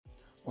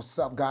What's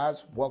up,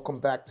 guys? Welcome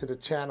back to the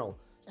channel.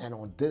 And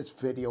on this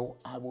video,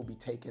 I will be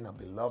taking a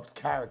beloved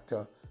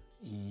character,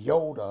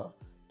 Yoda,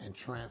 and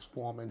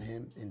transforming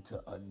him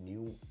into a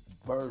new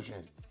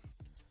version.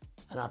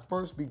 And I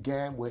first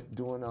began with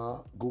doing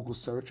a Google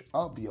search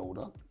of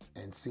Yoda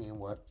and seeing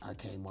what I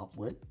came up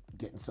with,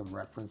 getting some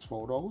reference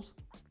photos.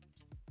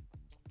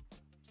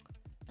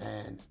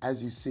 And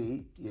as you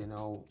see, you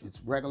know, it's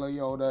regular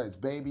Yoda, it's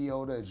baby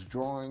Yoda, it's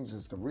drawings,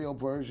 it's the real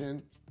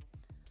version.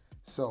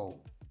 So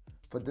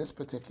for this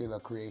particular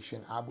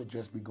creation, I would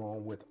just be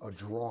going with a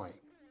drawing,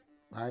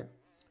 right?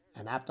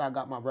 And after I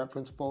got my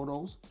reference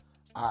photos,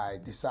 I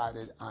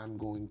decided I'm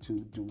going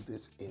to do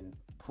this in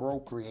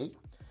Procreate,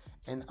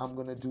 and I'm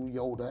gonna do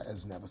Yoda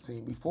as never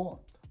seen before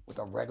with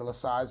a regular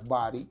sized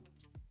body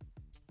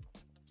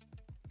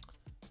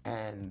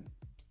and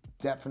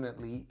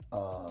definitely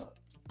a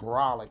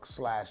brolic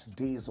 /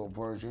 diesel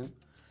version.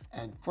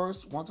 And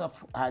first, once I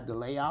had the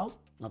layout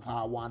of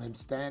how I want him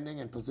standing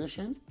and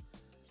positioned,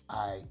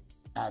 I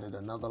added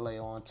another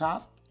layer on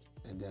top,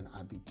 and then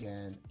I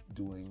began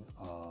doing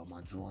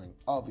my drawing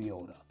of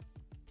Yoda.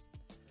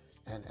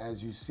 And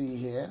as you see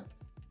here,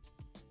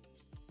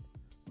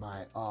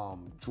 my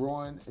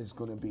drawing is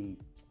going to be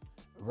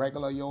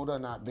regular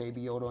Yoda, not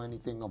baby Yoda or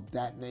anything of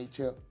that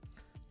nature,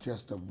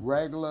 just a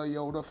regular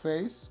Yoda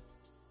face.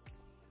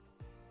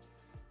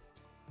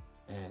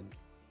 And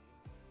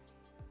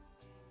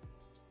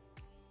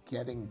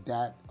getting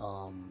that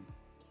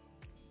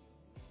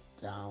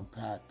down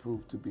pat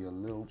proved to be a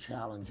little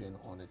challenging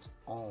on its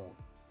own.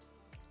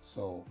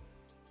 So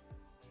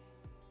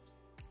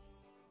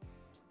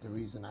the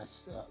reason I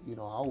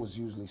always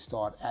usually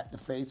start at the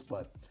face,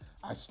 but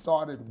I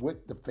started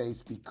with the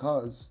face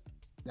because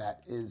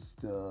that is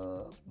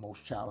the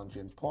most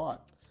challenging part,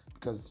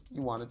 because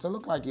you want it to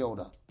look like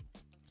Yoda.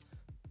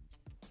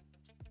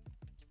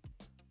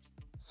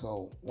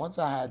 So once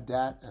I had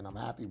that and I'm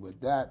happy with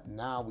that,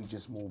 now we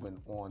just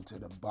moving on to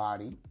the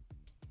body.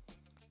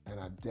 And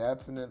I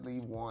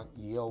definitely want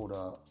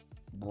Yoda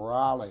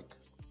brolic,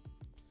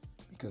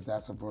 because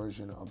that's a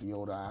version of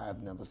Yoda I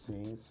have never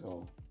seen.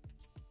 So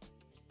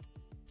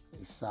I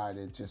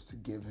decided just to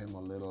give him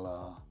a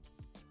little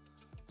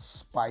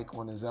spike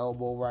on his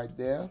elbow right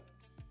there.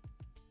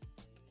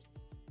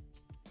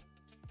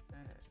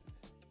 And,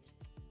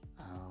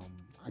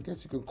 I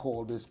guess you could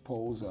call this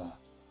pose a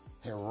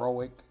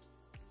heroic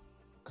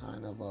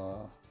kind of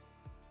a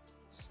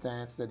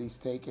stance that he's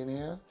taking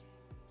here.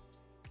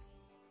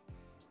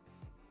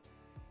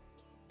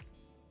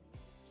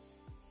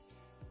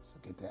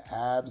 Get the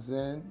abs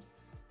in,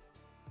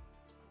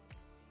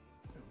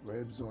 the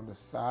ribs on the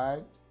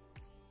side.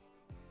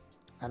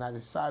 And I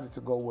decided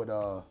to go with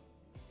a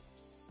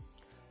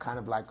kind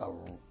of like a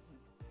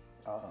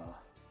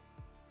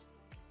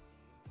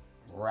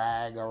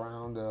rag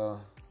around the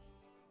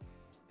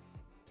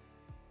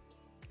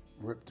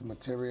ripped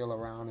material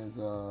around his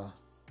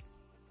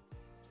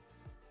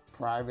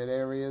private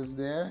areas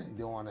there. You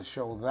don't want to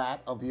show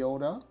that of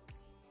Yoda,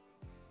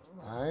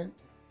 right?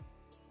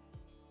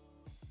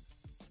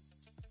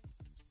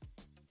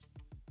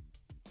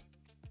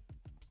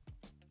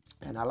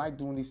 And I like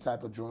doing these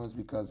type of drawings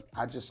because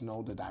I just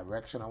know the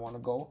direction I want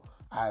to go.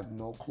 I have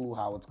no clue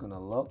how it's going to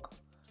look.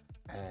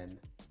 And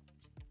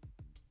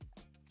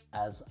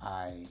as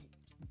I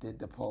did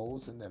the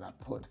pose and then I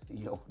put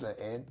Yoda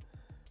in,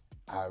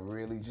 I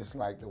really just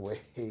like the way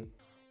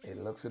it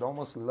looks. It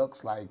almost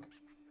looks like,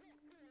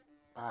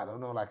 I don't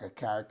know, like a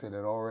character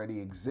that already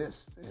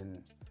exists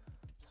in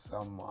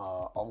some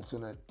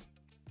alternate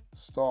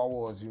Star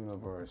Wars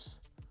universe.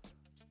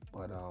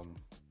 But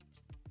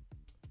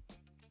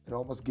it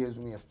almost gives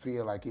me a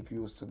feel like if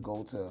you was to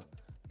go to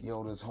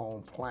Yoda's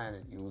home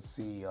planet, you would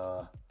see,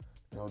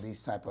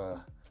 these type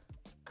of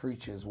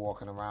creatures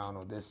walking around,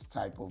 or this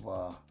type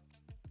of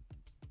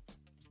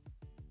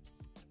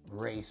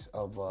race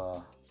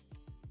of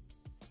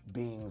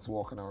beings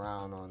walking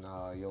around on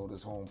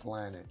Yoda's home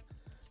planet.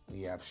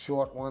 We have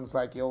short ones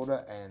like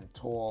Yoda and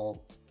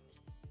tall,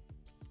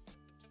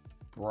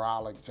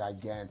 brolic,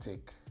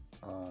 gigantic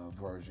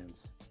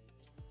versions.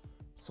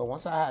 So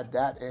once I had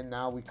that in,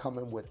 now we come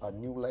in with a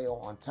new layer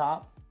on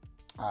top.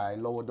 I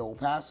lowered the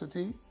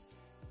opacity,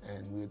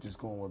 and we're just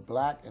going with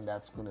black, and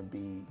that's going to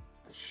be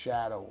the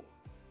shadow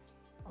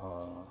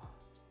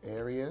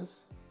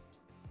areas.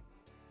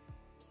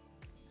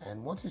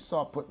 And once you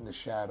start putting the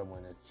shadow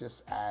in, it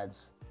just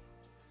adds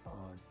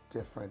a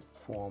different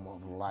form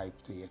of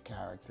life to your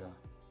character,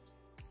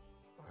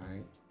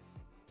 right?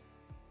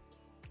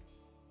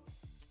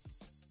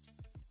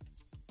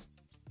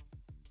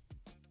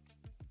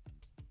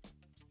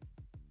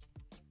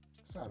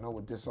 So I know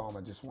with this arm, I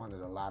just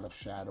wanted a lot of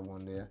shadow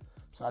on there.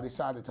 So I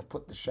decided to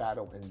put the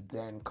shadow and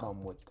then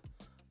come with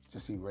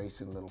just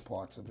erasing little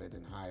parts of it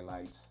and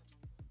highlights.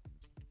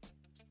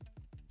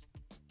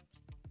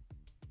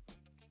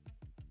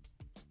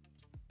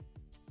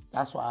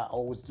 That's why I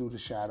always do the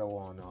shadow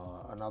on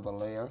another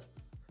layer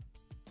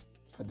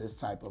for this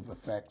type of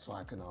effect, so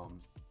I can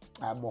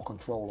have more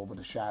control over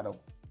the shadow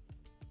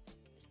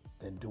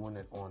than doing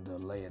it on the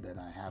layer that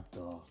I have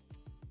the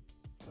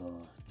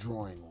the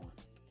drawing on.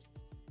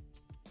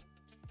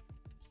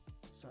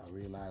 So I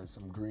realized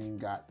some green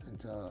got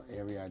into an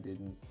area I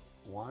didn't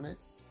want it.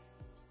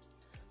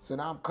 So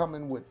now I'm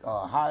coming with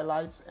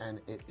highlights, and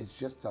it's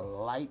just a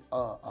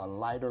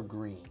lighter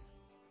green.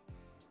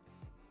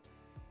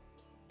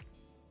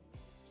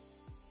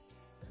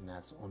 And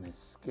that's on his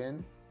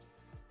skin.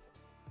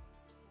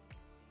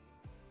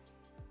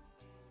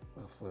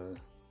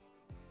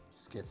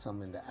 Just get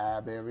some in the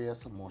ab area,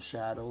 some more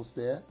shadows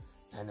there.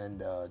 And then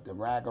the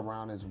rag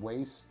around his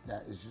waist,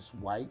 that is just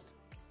white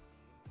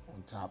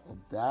on top of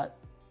that.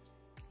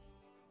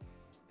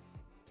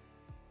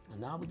 And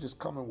now we're just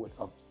coming with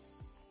a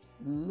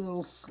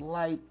little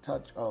slight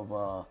touch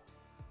of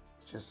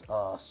just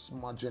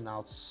smudging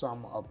out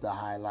some of the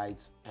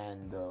highlights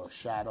and the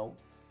shadow,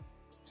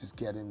 just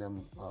getting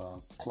them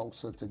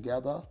closer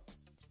together.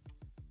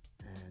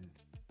 And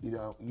you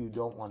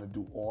don't want to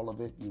do all of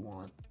it. You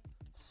want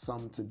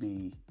some to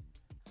be,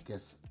 I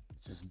guess,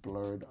 just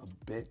blurred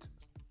a bit,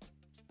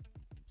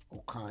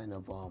 or kind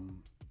of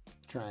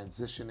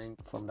transitioning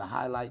from the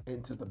highlight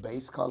into the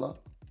base color.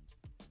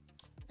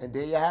 And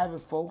there you have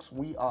it, folks.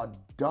 We are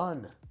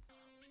done.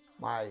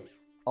 My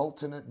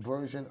alternate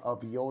version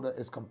of Yoda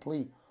is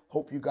complete.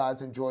 Hope you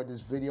guys enjoyed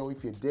this video.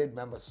 If you did,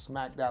 remember,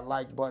 smack that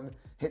like button,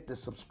 hit the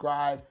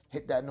subscribe,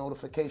 hit that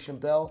notification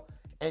bell.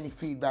 Any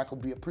feedback will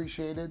be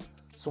appreciated.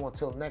 So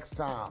until next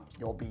time,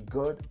 y'all be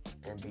good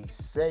and be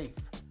safe.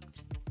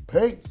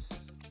 Peace.